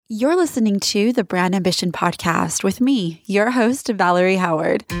You're listening to the Brand Ambition Podcast with me, your host, Valerie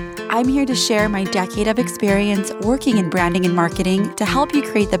Howard. I'm here to share my decade of experience working in branding and marketing to help you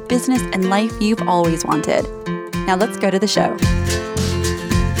create the business and life you've always wanted. Now let's go to the show.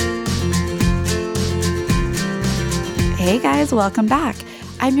 Hey guys, welcome back.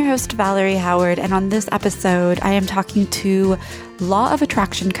 I'm your host, Valerie Howard, and on this episode, I am talking to Law of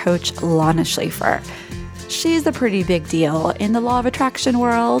Attraction coach, Lana Shlafer. She's a pretty big deal in the law of attraction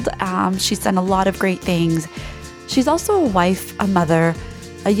world. She's done a lot of great things. She's also a wife, a mother,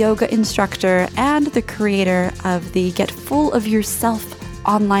 a yoga instructor, and the creator of the Get Full of Yourself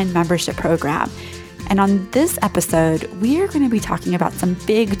online membership program. And on this episode, we are going to be talking about some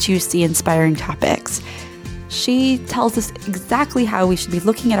big, juicy, inspiring topics. She tells us exactly how we should be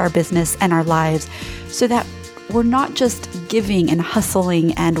looking at our business and our lives so that we're not just giving and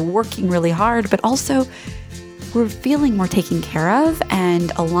hustling and working really hard, but also we're feeling more taken care of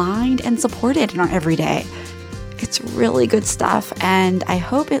and aligned and supported in our everyday. It's really good stuff, and I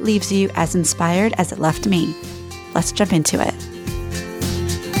hope it leaves you as inspired as it left me. Let's jump into it.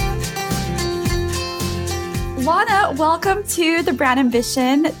 Lana, welcome to the Brand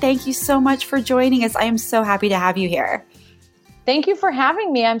Ambition. Thank you so much for joining us. I am so happy to have you here. Thank you for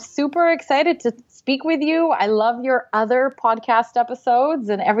having me. I'm super excited to speak with you. I love your other podcast episodes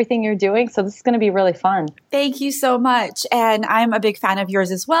and everything you're doing. So this is going to be really fun. Thank you so much. And I'm a big fan of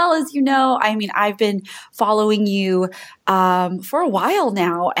yours as well, as you know. I mean, I've been following you for a while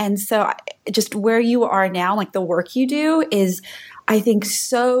now. And so just where you are now, like the work you do is, I think,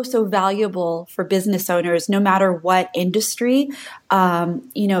 so valuable for business owners, no matter what industry,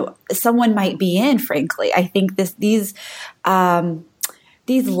 someone might be in, frankly. I think these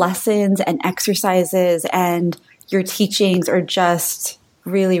lessons and exercises and your teachings are just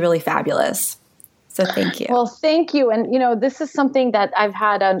really, really fabulous. So thank you. Well, thank you. And, this is something that I've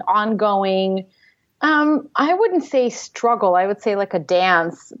had an ongoing, I wouldn't say struggle. I would say like a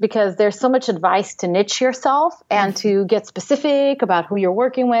dance, because there's so much advice to niche yourself and to get specific about who you're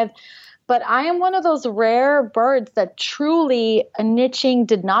working with. But I am one of those rare birds that truly niching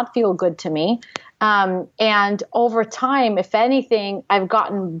did not feel good to me. And over time, if anything, I've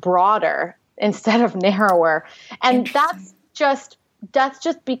gotten broader instead of narrower. And that's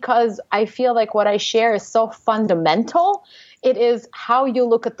just because I feel like what I share is so fundamental. It is how you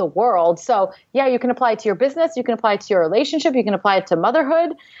look at the world. So yeah, you can apply it to your business. You can apply it to your relationship. You can apply it to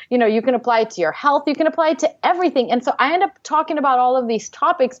motherhood. You can apply it to your health. You can apply it to everything. And so I end up talking about all of these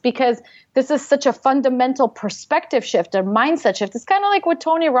topics because this is such a fundamental perspective shift, a mindset shift. It's kind of like what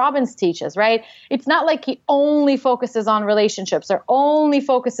Tony Robbins teaches, right? It's not like he only focuses on relationships or only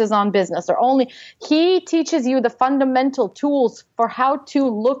focuses on business he teaches you the fundamental tools for how to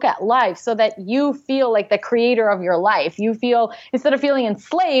look at life so that you feel like the creator of your life. You feel, instead of feeling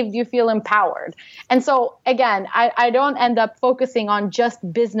enslaved, you feel empowered. And so again, I don't end up focusing on just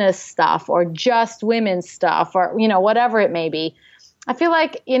business stuff or just women's stuff or, whatever it may be. I feel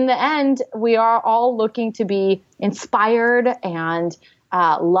like in the end, we are all looking to be inspired and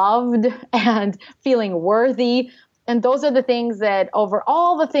loved and feeling worthy. And those are the things that over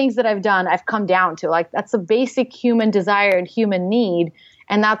all the things that I've done, I've come down to. Like, that's a basic human desire and human need.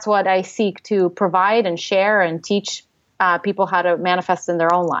 And that's what I seek to provide and share and teach people how to manifest in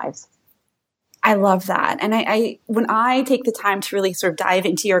their own lives. I love that. And I when I take the time to really sort of dive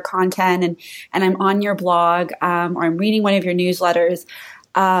into your content and I'm on your blog or I'm reading one of your newsletters,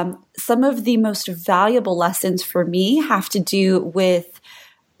 some of the most valuable lessons for me have to do with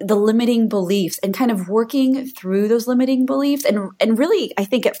the limiting beliefs and kind of working through those limiting beliefs and really, I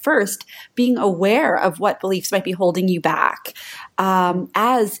think at first, being aware of what beliefs might be holding you back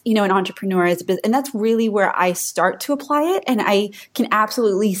as, an entrepreneur, and that's really where I start to apply it. And I can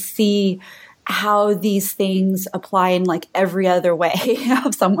absolutely see how these things apply in like every other way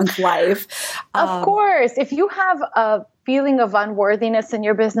of someone's life. Of course, if you have a feeling of unworthiness in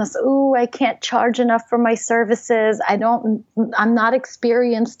your business, I can't charge enough for my services. I'm not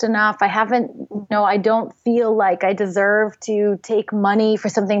experienced enough. I don't feel like I deserve to take money for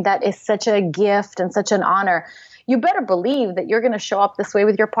something that is such a gift and such an honor. You better believe that you're going to show up this way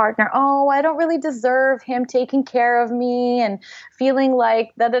with your partner. I don't really deserve him taking care of me and feeling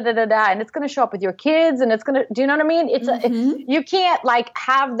like da-da-da-da-da. And it's going to show up with your kids and it's going to, do you know what I mean? You can't like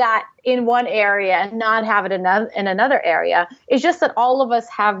have that in one area and not have it in another area. It's just that all of us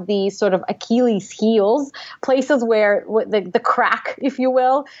have these sort of Achilles heels, places where the crack, if you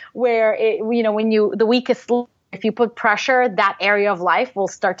will, where when the weakest if you put pressure, that area of life will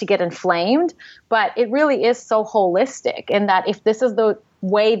start to get inflamed. But it really is so holistic in that if this is the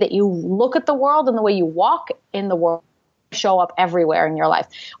way that you look at the world and the way you walk in the world, show up everywhere in your life,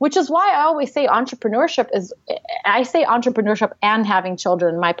 which is why I always say entrepreneurship and having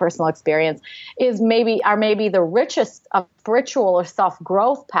children, in my personal experience, are maybe the richest of spiritual or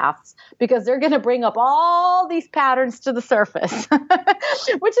self-growth paths, because they're going to bring up all these patterns to the surface,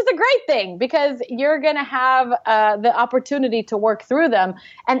 which is a great thing, because you're going to have the opportunity to work through them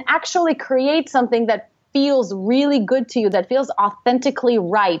and actually create something that feels really good to you, that feels authentically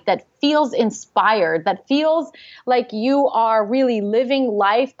right, that feels inspired, that feels like you are really living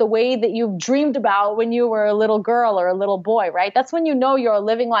life the way that you've dreamed about when you were a little girl or a little boy, right? That's when you know you're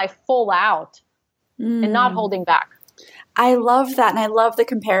living life full out and not holding back. I love that. And I love the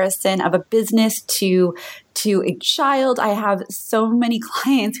comparison of a business to a child. I have so many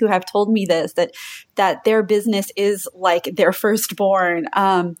clients who have told me this, that their business is like their firstborn.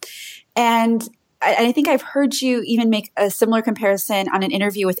 And I think I've heard you even make a similar comparison on an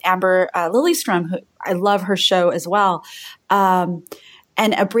interview with Amber Lillystrom, who I love her show as well. And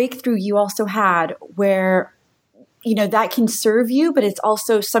a breakthrough you also had where, that can serve you, but it's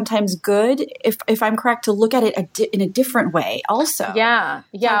also sometimes good, if I'm correct, to look at it in a different way also. Yeah.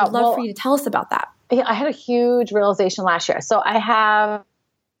 So I'd love for you to tell us about that. I had a huge realization last year. So I have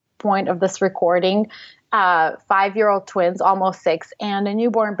point of this recording, 5-year-old twins, almost 6, and a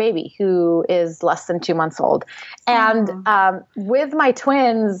newborn baby who is less than 2 months old. And with my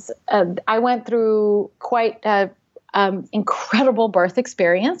twins, I went through quite incredible birth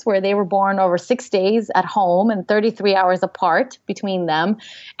experience where they were born over 6 days at home and 33 hours apart between them.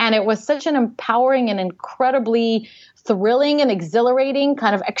 And it was such an empowering and incredibly thrilling and exhilarating,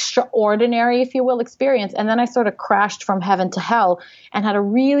 kind of extraordinary, if you will, experience. And then I sort of crashed from heaven to hell and had a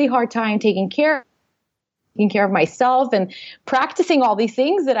really hard time taking care of myself and practicing all these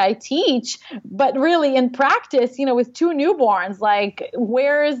things that I teach. But really in practice, with 2 newborns, like,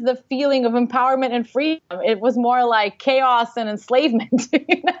 where is the feeling of empowerment and freedom? It was more like chaos and enslavement,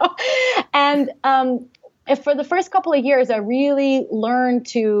 And for the first couple of years, I really learned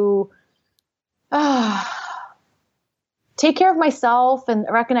to take care of myself and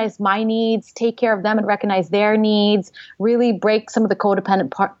recognize my needs, take care of them and recognize their needs, really break some of the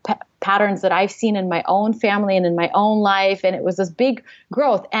codependent patterns that I've seen in my own family and in my own life. And it was this big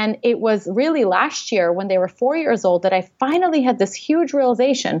growth. And it was really last year when they were 4 years old that I finally had this huge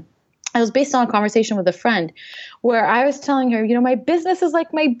realization. It was based on a conversation with a friend where I was telling her, my business is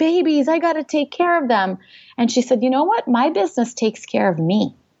like my babies. I got to take care of them. And she said, you know what? My business takes care of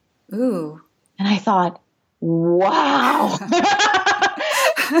me. Ooh. And I thought, wow.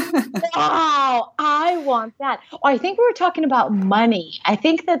 Wow, I want that. I think we were talking about money. I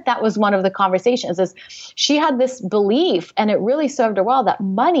think that was one of the conversations, is she had this belief, and it really served her well, that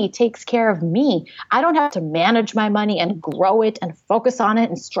money takes care of me. I don't have to manage my money and grow it and focus on it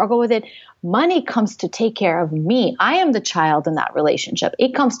and struggle with it. Money comes to take care of me. I am the child in that relationship.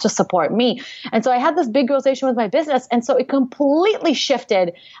 It comes to support me. And so I had this big realization with my business. And so it completely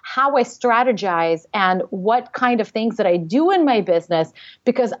shifted how I strategize and what kind of things that I do in my business,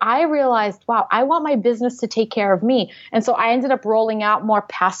 because I realized, wow, I want my business to take care of me. And so I ended up rolling out more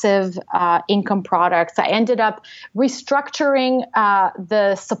passive income products. I ended up restructuring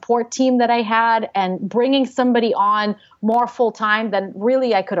the support team that I had and bringing somebody on more full time than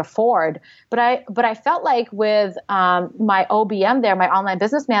really I could afford. But I felt like with my OBM there, my online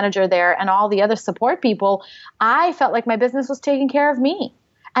business manager there, and all the other support people, I felt like my business was taking care of me.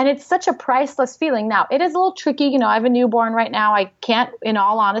 And it's such a priceless feeling. Now, it is a little tricky. I have a newborn right now. I can't, in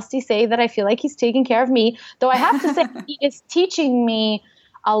all honesty, say that I feel like he's taking care of me, though I have to say he is teaching me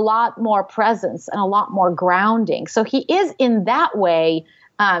a lot more presence and a lot more grounding. So he is in that way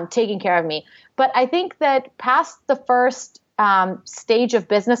taking care of me. But I think that past the first stage of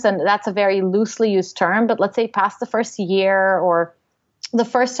business, and that's a very loosely used term, but let's say past the first year or the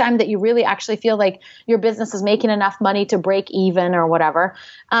first time that you really actually feel like your business is making enough money to break even or whatever,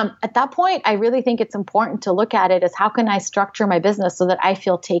 at that point, I really think it's important to look at it as, how can I structure my business so that I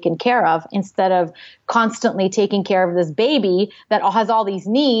feel taken care of, instead of constantly taking care of this baby that has all these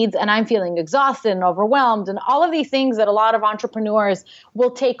needs and I'm feeling exhausted and overwhelmed and all of these things that a lot of entrepreneurs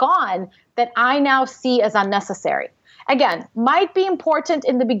will take on that I now see as unnecessary. Again, might be important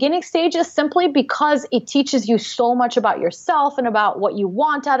in the beginning stages simply because it teaches you so much about yourself and about what you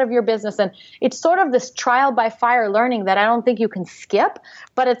want out of your business. And it's sort of this trial by fire learning that I don't think you can skip.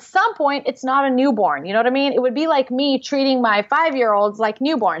 But at some point, it's not a newborn. You know what I mean? It would be like me treating my 5-year-olds like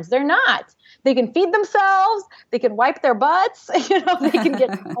newborns. They're not. They can feed themselves. They can wipe their butts. They can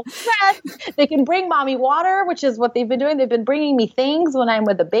get dressed. They can bring mommy water, which is what they've been doing. They've been bringing me things when I'm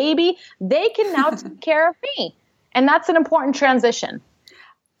with a baby. They can now take care of me. And that's an important transition.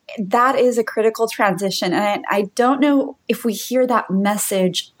 that is a critical transition. And I don't know if we hear that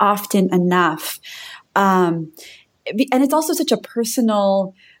message often enough. And it's also such a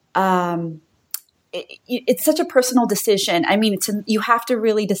personal, it's such a personal decision. I mean, you have to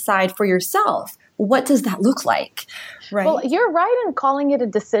really decide for yourself. What does that look like? Right. Well, you're right in calling it a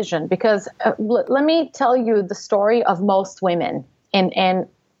decision because let me tell you the story of most women in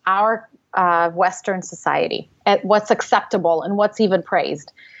our Western society, at what's acceptable and what's even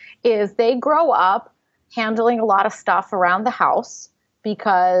praised, is they grow up handling a lot of stuff around the house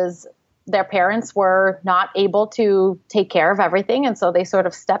because their parents were not able to take care of everything. And so they sort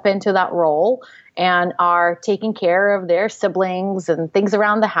of step into that role and are taking care of their siblings and things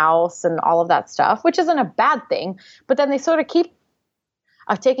around the house and all of that stuff, which isn't a bad thing. But then they sort of keep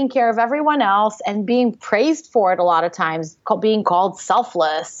taking care of everyone else and being praised for it a lot of times, being called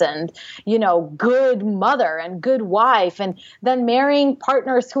selfless and, good mother and good wife, and then marrying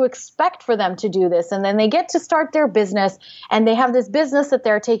partners who expect for them to do this. And then they get to start their business and they have this business that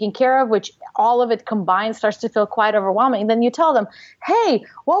they're taking care of, which all of it combined starts to feel quite overwhelming. Then you tell them, hey,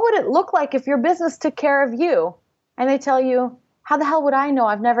 what would it look like if your business took care of you? And they tell you, how the hell would I know?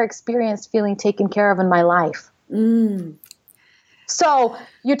 I've never experienced feeling taken care of in my life. So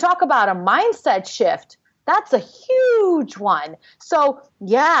you talk about a mindset shift. That's a huge one. So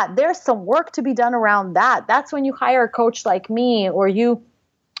yeah, there's some work to be done around that. That's when you hire a coach like me, or you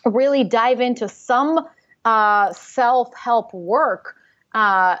really dive into some self-help work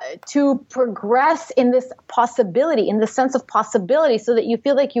to progress in this possibility, in the sense of possibility, so that you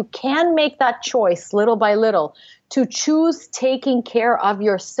feel like you can make that choice little by little to choose taking care of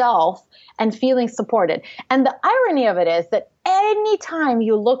yourself and feeling supported. And the irony of it is that anytime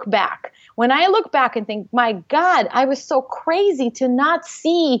you look back, when I look back and think, my God, I was so crazy to not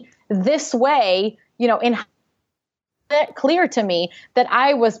see this way, in clear to me that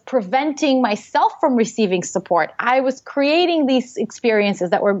I was preventing myself from receiving support. I was creating these experiences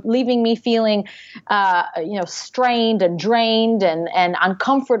that were leaving me feeling, strained and drained and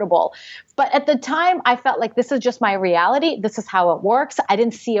uncomfortable. But at the time, I felt like this is just my reality. This is how it works. I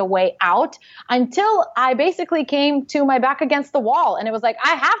didn't see a way out until I basically came to my back against the wall. And it was like,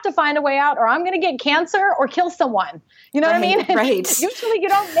 I have to find a way out or I'm going to get cancer or kill someone. You know what I mean? Right. Usually you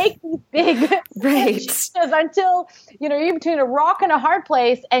don't make these big changes until, you're between a rock and a hard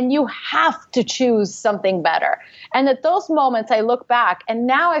place and you have to choose something better. And at those moments, I look back and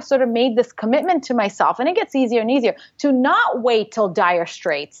now I've sort of made this commitment to myself, and it gets easier and easier to not wait till dire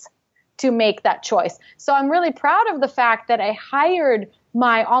straits to make that choice. So I'm really proud of the fact that I hired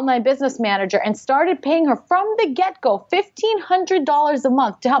my online business manager and started paying her from the get-go $1,500 a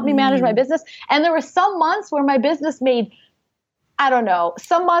month to help me manage my business. And there were some months where my business made, I don't know,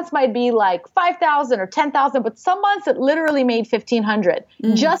 some months might be like 5,000 or 10,000, but some months it literally made 1,500,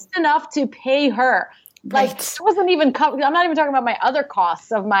 just enough to pay her. Like, it wasn't even, I'm not even talking about my other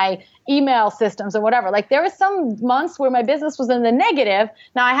costs of my email systems or whatever. Like, there was some months where my business was in the negative.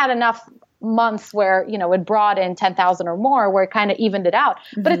 Now, I had enough months where, it brought in 10,000 or more, where it kind of evened it out.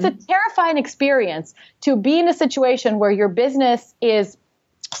 But it's a terrifying experience to be in a situation where your business is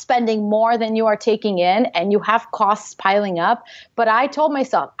spending more than you are taking in and you have costs piling up. But I told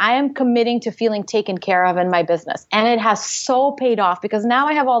myself, I am committing to feeling taken care of in my business. And it has so paid off because now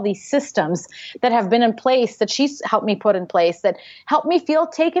I have all these systems that have been in place that she's helped me put in place that help me feel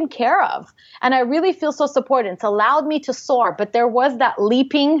taken care of. And I really feel so supported. It's allowed me to soar. But there was that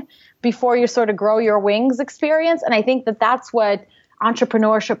leaping before you sort of grow your wings experience. And I think that that's what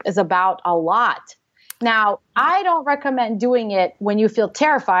entrepreneurship is about a lot. Now, I don't recommend doing it when you feel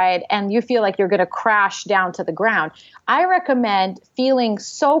terrified and you feel like you're going to crash down to the ground. I recommend feeling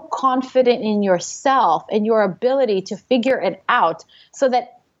so confident in yourself and your ability to figure it out so that it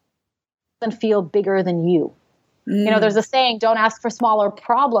doesn't feel bigger than you. There's a saying, don't ask for smaller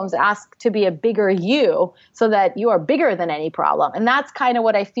problems, ask to be a bigger you so that you are bigger than any problem. And that's kind of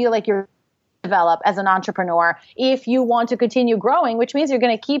what I feel like you're develop as an entrepreneur if you want to continue growing, which means you're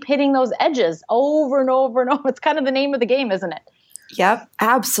going to keep hitting those edges over and over and over. It's kind of the name of the game, isn't it? Yep,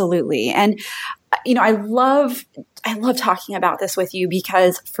 absolutely. And I love talking about this with you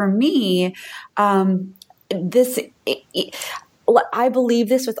because for me, I believe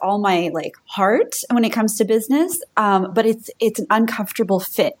this with all my heart when it comes to business, but it's an uncomfortable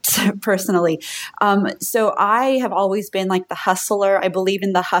fit personally. So I have always been the hustler. I believe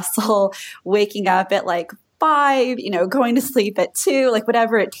in the hustle, waking up at 5, going to sleep at 2, like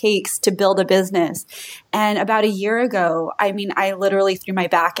whatever it takes to build a business. And about a year ago, I literally threw my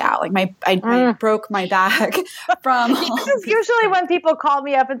back out. Like I broke my back from. This is usually when people call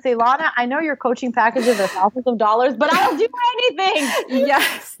me up and say, Lana, I know your coaching packages are thousands of dollars, but I'll do anything.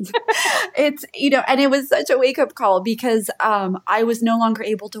 Yes. It's, and it was such a wake up call because I was no longer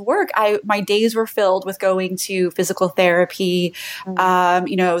able to work. My days were filled with going to physical therapy,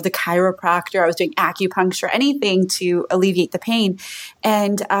 the chiropractor. I was doing acupuncture, anything to alleviate the pain.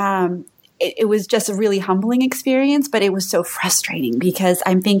 And it was just a really humbling experience, but it was so frustrating because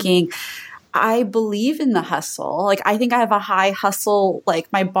I'm thinking, I believe in the hustle. Like, I think I have a high hustle,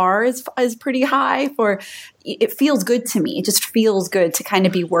 like my bar is pretty high it feels good to me. It just feels good to kind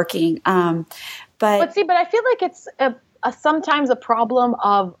of be working. But I feel like it's sometimes a problem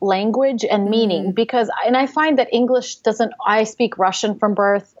of language and meaning because I find that English I speak Russian from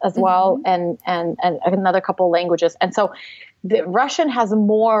birth as well and another couple of languages. And so the Russian has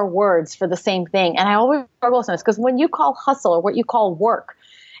more words for the same thing. And I always struggle with this because when you call hustle or what you call work,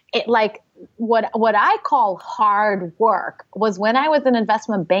 it like what I call hard work was when I was in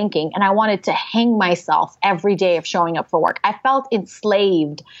investment banking and I wanted to hang myself every day of showing up for work. I felt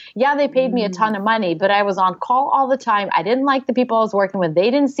enslaved. Yeah, they paid me a ton of money, but I was on call all the time. I didn't like the people I was working with.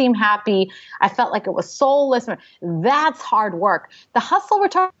 They didn't seem happy. I felt like it was soulless. That's hard work. The hustle we're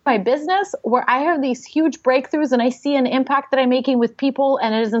talking about my business where I have these huge breakthroughs and I see an impact that I'm making with people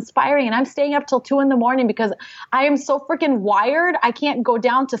and it is inspiring and I'm staying up till 2 a.m. because I am so freaking wired. I can't go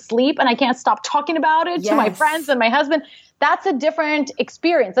down to sleep and I can't stop talking about it to my friends and my husband. That's a different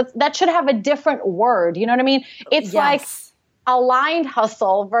experience. that should have a different word. You know what I mean? It's like aligned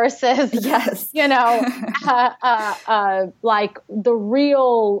hustle versus, like the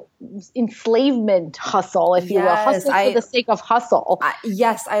real enslavement hustle, if you will. Hustle for the sake of hustle.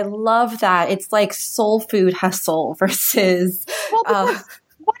 Yes, I love that. It's like soul food hustle versus...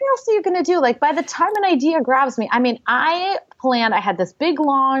 What else are you going to do? Like by the time an idea grabs me, I had this big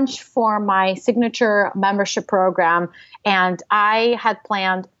launch for my signature membership program and I had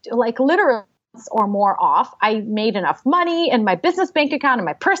planned like literally or more off. I made enough money in my business bank account and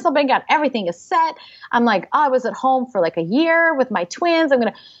my personal bank account. Everything is set. I'm like, I was at home for like a year with my twins. I'm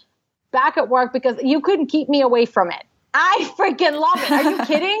going to back at work because you couldn't keep me away from it. I freaking love it. Are you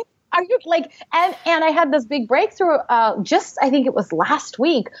kidding? Are you like, and I had this big breakthrough, I think it was last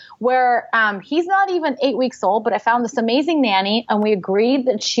week where, he's not even 8 weeks old, but I found this amazing nanny and we agreed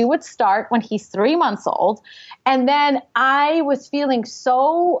that she would start when he's 3 months old. And then I was feeling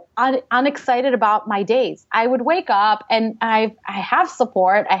so unexcited about my days. I would wake up and I have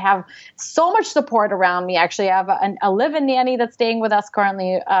support. I have so much support around me. Actually, I have a live-in nanny that's staying with us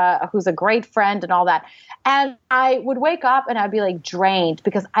currently, who's a great friend and all that. And I would wake up and I'd be like drained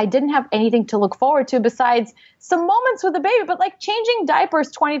because I didn't have anything to look forward to besides some moments with the baby. But like changing diapers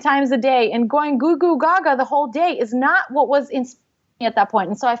 20 times a day and going goo goo gaga the whole day is not what was inspiring me at that point.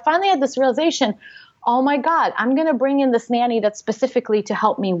 And so I finally had this realization, oh my God, I'm going to bring in this nanny that's specifically to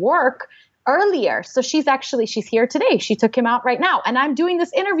help me work earlier. So she's here today. She took him out right now. And I'm doing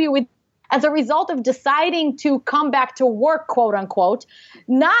this interview with as a result of deciding to come back to work, quote unquote,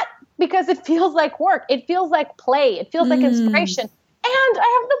 not because it feels like work. It feels like play. It feels like inspiration. And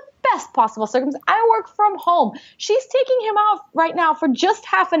I have the best possible circumstance. I work from home. She's taking him out right now for just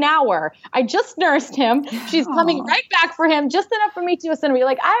half an hour. I just nursed him. She's coming right back for him, just enough for me to do a interview.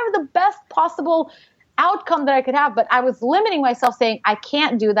 Like I have the best possible outcome that I could have, but I was limiting myself saying, I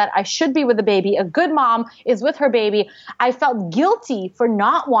can't do that. I should be with the baby. A good mom is with her baby. I felt guilty for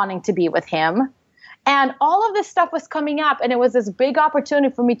not wanting to be with him. And all of this stuff was coming up. And it was this big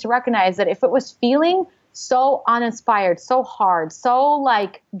opportunity for me to recognize that if it was feeling so uninspired, so hard, so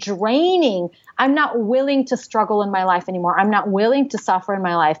like draining, I'm not willing to struggle in my life anymore. I'm not willing to suffer in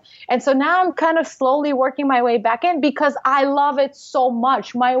my life. And so now I'm kind of slowly working my way back in because I love it so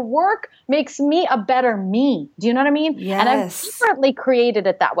much. My work makes me a better me. Do you know what I mean? Yes. And I've deliberately created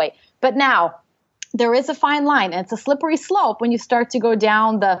it that way. But now there is a fine line and it's a slippery slope when you start to go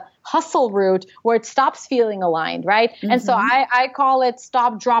down the hustle route where it stops feeling aligned, right? Mm-hmm. And so I call it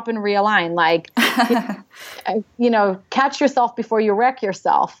stop, drop, and realign. Like, catch yourself before you wreck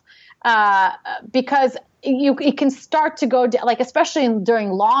yourself. Because it can start to go down, like especially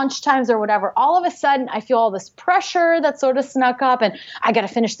during launch times or whatever, all of a sudden I feel all this pressure that sort of snuck up and I got to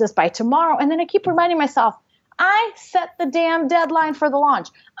finish this by tomorrow. And then I keep reminding myself, I set the damn deadline for the launch.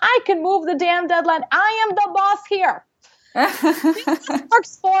 I can move the damn deadline. I am the boss here. It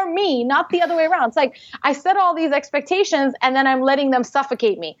works for me, not the other way around. It's like I set all these expectations and then I'm letting them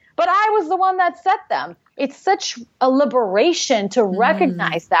suffocate me. But I was the one that set them. It's such a liberation to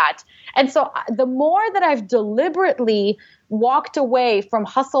recognize that. And so the more that I've deliberately walked away from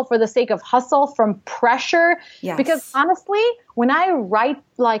hustle for the sake of hustle, from pressure, because honestly, when I write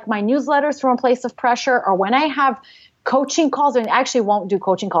like my newsletters from a place of pressure, or when I have coaching calls, and I actually won't do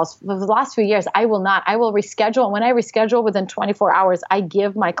coaching calls for the last few years. I will reschedule. And when I reschedule within 24 hours, I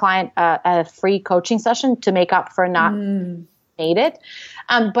give my client a free coaching session to make up for not made it.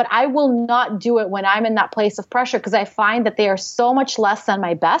 But I will not do it when I'm in that place of pressure, because I find that they are so much less than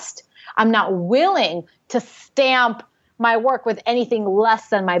my best. I'm not willing to stamp my work with anything less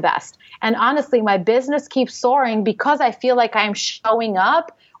than my best. And honestly, my business keeps soaring because I feel like I'm showing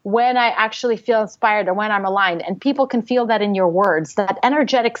up when I actually feel inspired or when I'm aligned. And people can feel that in your words. That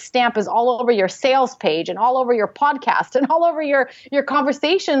energetic stamp is all over your sales page and all over your podcast and all over your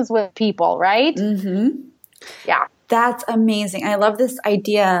conversations with people, right? Mm-hmm. Yeah. That's amazing. I love this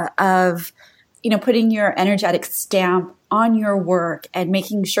idea of, putting your energetic stamp on your work and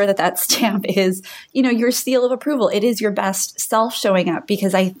making sure that that stamp is, your seal of approval. It is your best self showing up,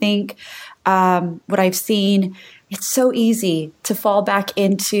 because I think what I've seen, it's so easy to fall back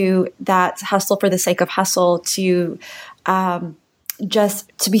into that hustle for the sake of hustle, to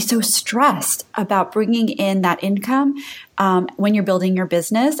just to be so stressed about bringing in that income when you're building your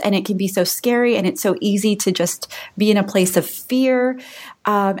business. And it can be so scary, and it's so easy to just be in a place of fear.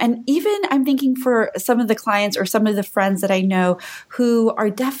 And even I'm thinking for some of the clients or some of the friends that I know who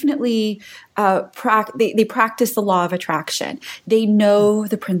are definitely they practice the law of attraction. They know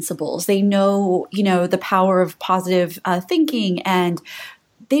the principles. They know, the power of positive thinking, and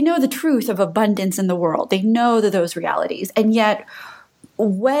they know the truth of abundance in the world. They know those realities. And yet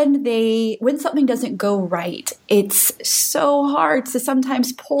when something doesn't go right, it's so hard to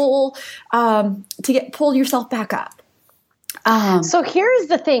sometimes pull yourself back up. So here's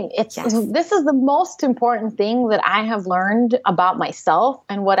the thing. This is the most important thing that I have learned about myself,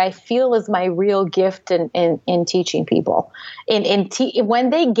 and what I feel is my real gift in teaching people. When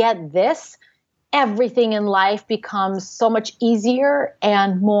they get this, everything in life becomes so much easier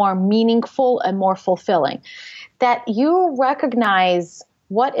and more meaningful and more fulfilling. That you recognize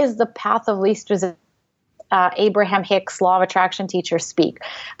what is the path of least resistance. Abraham Hicks, law of attraction teacher, speak.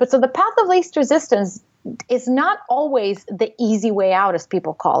 But so the path of least resistance is not always the easy way out, as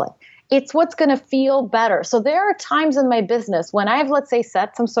people call it. It's what's going to feel better. So there are times in my business when I've, let's say,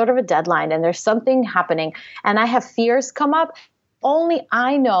 set some sort of a deadline and there's something happening and I have fears come up. Only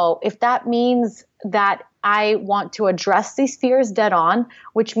I know if that means that I want to address these fears dead on,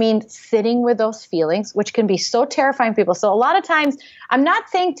 which means sitting with those feelings, which can be so terrifying for people. So a lot of times, I'm not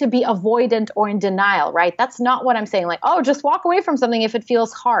saying to be avoidant or in denial, right? That's not what I'm saying. Like, oh, just walk away from something if it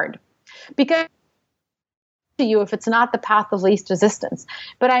feels hard. Because to you if it's not the path of least resistance.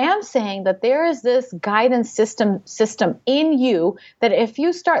 But I am saying that there is this guidance system in you that if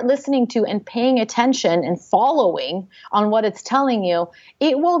you start listening to and paying attention and following on what it's telling you,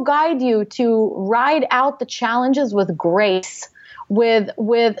 it will guide you to ride out the challenges with grace, with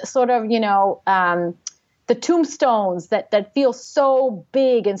sort of, the tombstones that feel so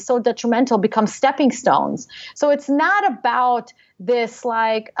big and so detrimental become stepping stones. So it's not about this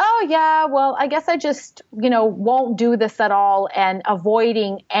like, oh yeah, well, I guess I just, won't do this at all, and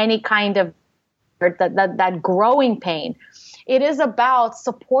avoiding any kind of that growing pain. It is about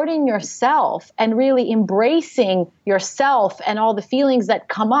supporting yourself and really embracing yourself and all the feelings that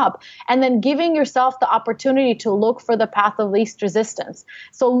come up, and then giving yourself the opportunity to look for the path of least resistance.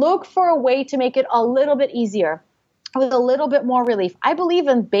 So look for a way to make it a little bit easier, with a little bit more relief. I believe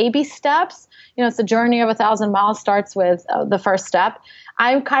in baby steps. It's a journey of 1,000 miles, starts with the first step.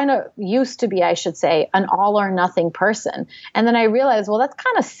 I'm kind of used to be, I should say, an all or nothing person. And then I realized, well, that's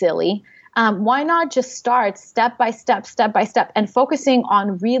kind of silly. Why not just start step by step, and focusing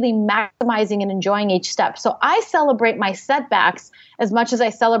on really maximizing and enjoying each step? So I celebrate my setbacks as much as I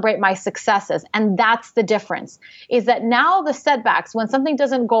celebrate my successes. And that's the difference, is that now the setbacks, when something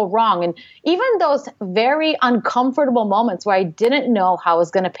doesn't go wrong, and even those very uncomfortable moments where I didn't know how I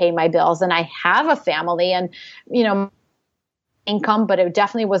was going to pay my bills, and I have a family and, income, but it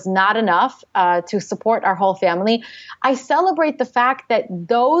definitely was not enough to support our whole family. I celebrate the fact that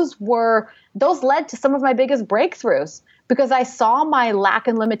those led to some of my biggest breakthroughs, because I saw my lack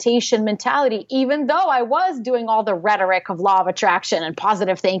and limitation mentality, even though I was doing all the rhetoric of law of attraction and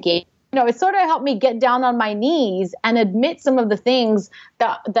positive thinking. It sort of helped me get down on my knees and admit some of the things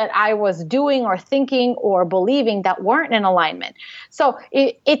that I was doing or thinking or believing that weren't in alignment. So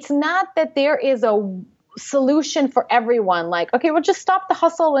it's not that there is a solution for everyone. Like, okay, well, just stop the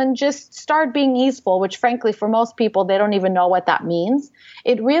hustle and just start being easeful, which frankly, for most people, they don't even know what that means.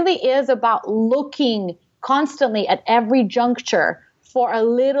 It really is about looking constantly at every juncture for a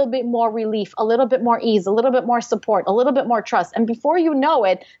little bit more relief, a little bit more ease, a little bit more support, a little bit more trust. And before you know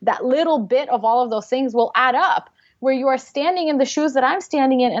it, that little bit of all of those things will add up, where you are standing in the shoes that I'm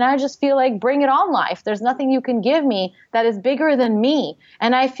standing in. And I just feel like, bring it on, life. There's nothing you can give me that is bigger than me.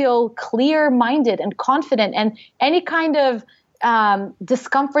 And I feel clear-minded and confident. And any kind of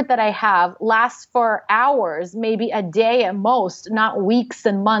discomfort that I have lasts for hours, maybe a day at most, not weeks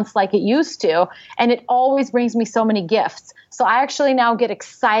and months like it used to. And it always brings me so many gifts. So I actually now get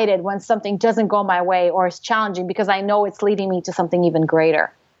excited when something doesn't go my way or is challenging, because I know it's leading me to something even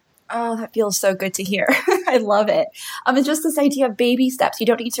greater. Oh, that feels so good to hear. I love it. It's just this idea of baby steps. You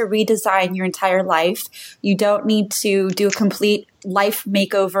don't need to redesign your entire life. You don't need to do a complete life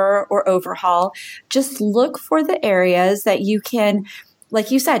makeover or overhaul. Just look for the areas that you can,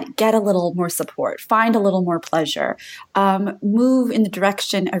 like you said, get a little more support, find a little more pleasure, move in the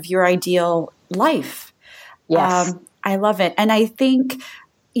direction of your ideal life. Yes. I love it. And I think,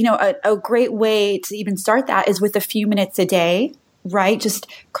 a great way to even start that is with a few minutes a day. Right? Just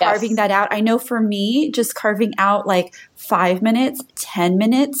carving that out. I know for me, just carving out like 5 minutes, 10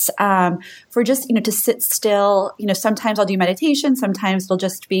 minutes, for just, to sit still. Sometimes I'll do meditation. Sometimes it'll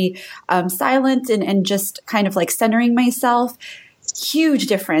just be silent and just kind of like centering myself. Huge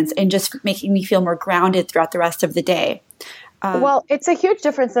difference in just making me feel more grounded throughout the rest of the day. Well, it's a huge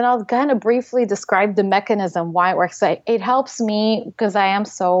difference. And I'll kind of briefly describe the mechanism, why it works. It helps me because I am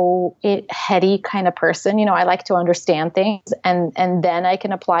so heady kind of person. I like to understand things and then I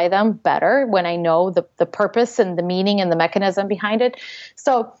can apply them better when I know the purpose and the meaning and the mechanism behind it.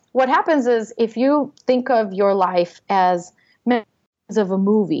 So what happens is, if you think of your life as of a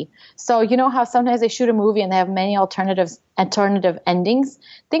movie. So you know how sometimes they shoot a movie and they have many alternative endings?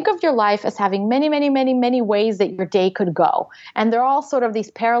 Think of your life as having many, many, many, many ways that your day could go. And they're all sort of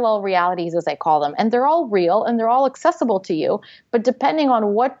these parallel realities, as I call them. And they're all real and they're all accessible to you. But depending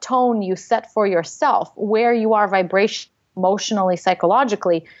on what tone you set for yourself, where you are vibration, emotionally,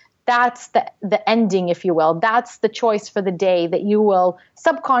 psychologically, that's the ending, if you will. That's the choice for the day that you will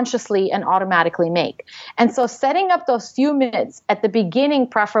subconsciously and automatically make. And so setting up those few minutes at the beginning,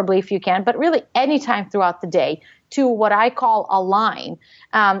 preferably if you can, but really anytime throughout the day, to what I call align,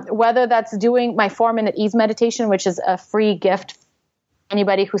 whether that's doing my 4-minute ease meditation, which is a free gift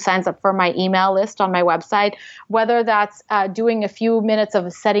anybody who signs up for my email list on my website, whether that's doing a few minutes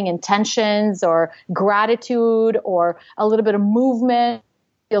of setting intentions or gratitude or a little bit of movement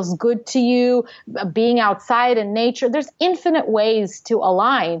feels good to you, being outside in nature. There's infinite ways to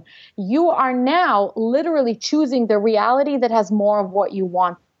align. You are now literally choosing the reality that has more of what you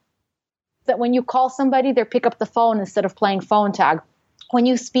want. That when you call somebody, they pick up the phone instead of playing phone tag. When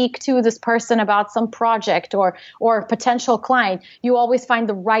you speak to this person about some project or potential client, you always find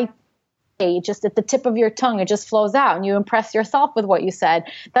the right just at the tip of your tongue. It just flows out and you impress yourself with what you said.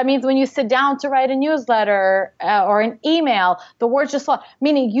 That means when you sit down to write a newsletter or an email, the words just flow,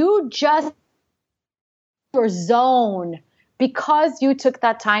 meaning you just your zone because you took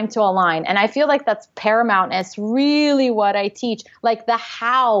that time to align. And I feel like that's paramount. And it's really what I teach, like the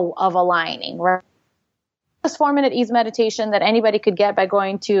how of aligning, right? This 4-minute ease meditation that anybody could get by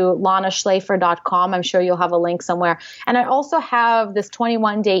going to lanaschlafer.com. I'm sure you'll have a link somewhere. And I also have this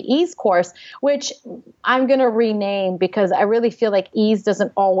 21-day ease course, which I'm going to rename because I really feel like ease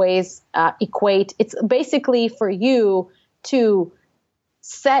doesn't always equate. It's basically for you to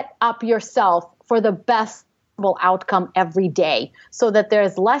set up yourself for the best outcome every day so that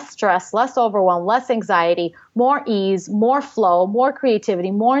there's less stress, less overwhelm, less anxiety, more ease, more flow, more creativity,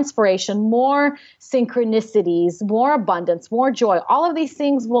 more inspiration, more synchronicities, more abundance, more joy. All of these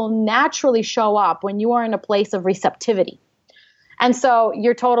things will naturally show up when you are in a place of receptivity. And so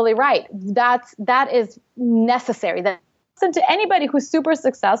you're totally right. That is necessary. Listen to anybody who's super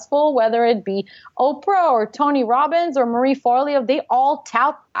successful, whether it be Oprah or Tony Robbins or Marie Forleo, they all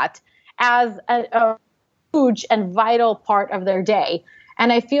tout that as a huge and vital part of their day.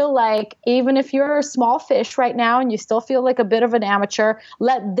 And I feel like even if you're a small fish right now and you still feel like a bit of an amateur,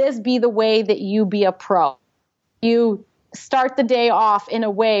 let this be the way that you be a pro. You start the day off in a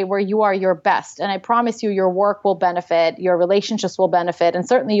way where you are your best. And I promise you, your work will benefit, your relationships will benefit, and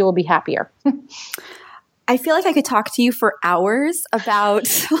certainly you will be happier. I feel like I could talk to you for hours about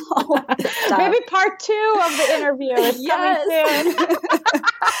all of this stuff. Maybe part 2 of the interview is coming soon.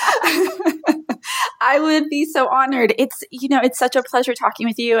 I would be so honored. It's such a pleasure talking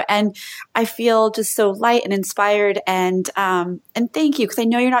with you, and I feel just so light and inspired. And thank you, because I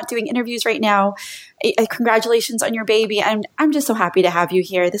know you're not doing interviews right now. Congratulations on your baby. I'm just so happy to have you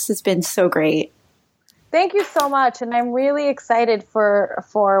here. This has been so great. Thank you so much. And I'm really excited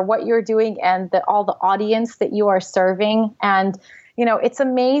for what you're doing and all the audience that you are serving. And, it's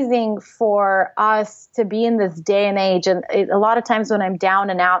amazing for us to be in this day and age. And a lot of times when I'm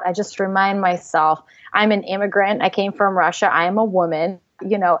down and out, I just remind myself, I'm an immigrant. I came from Russia. I am a woman,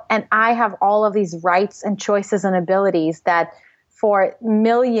 and I have all of these rights and choices and abilities that for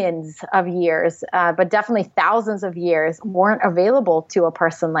millions of years, but definitely thousands of years, weren't available to a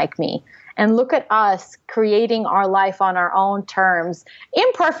person like me. And look at us creating our life on our own terms,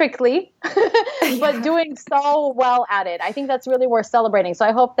 imperfectly, but doing so well at it. I think that's really worth celebrating. So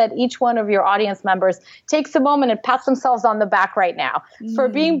I hope that each one of your audience members takes a moment and pats themselves on the back right now for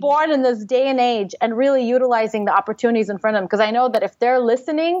being born in this day and age and really utilizing the opportunities in front of them. Because I know that if they're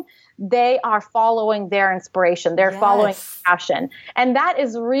listening, they are following their inspiration. They're following passion. And that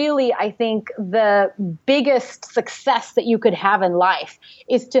is really, I think, the biggest success that you could have in life,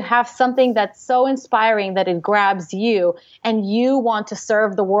 is to have something that's so inspiring that it grabs you and you want to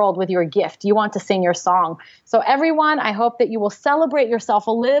serve the world with your gift. You want to sing your song. So everyone, I hope that you will celebrate yourself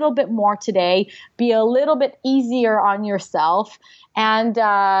a little bit more today, be a little bit easier on yourself, and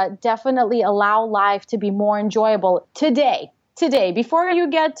definitely allow life to be more enjoyable today, before you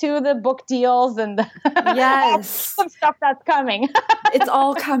get to the book deals and some stuff that's coming. It's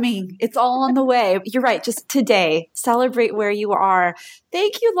all coming. It's all on the way. You're right. Just today, celebrate where you are.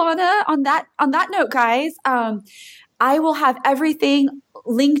 Thank you, Lana. On that note, guys, I will have everything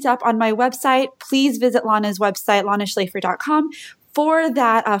linked up on my website. Please visit Lana's website, lanaschlafer.com, for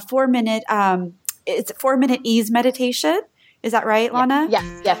that 4-minute, it's 4-minute ease meditation. Is that right, Lana? Yes.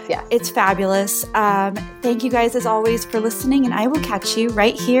 It's fabulous. Thank you guys, as always, for listening, and I will catch you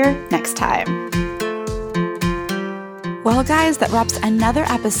right here next time. Well, guys, that wraps another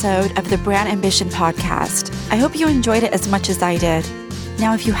episode of the Brand Ambition Podcast. I hope you enjoyed it as much as I did.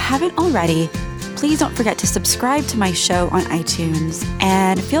 Now, if you haven't already, please don't forget to subscribe to my show on iTunes,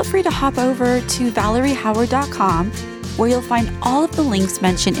 and feel free to hop over to ValerieHoward.com, where you'll find all of the links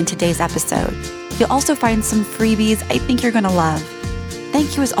mentioned in today's episode. You'll also find some freebies I think you're going to love.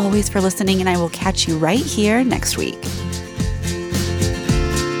 Thank you as always for listening, and I will catch you right here next week.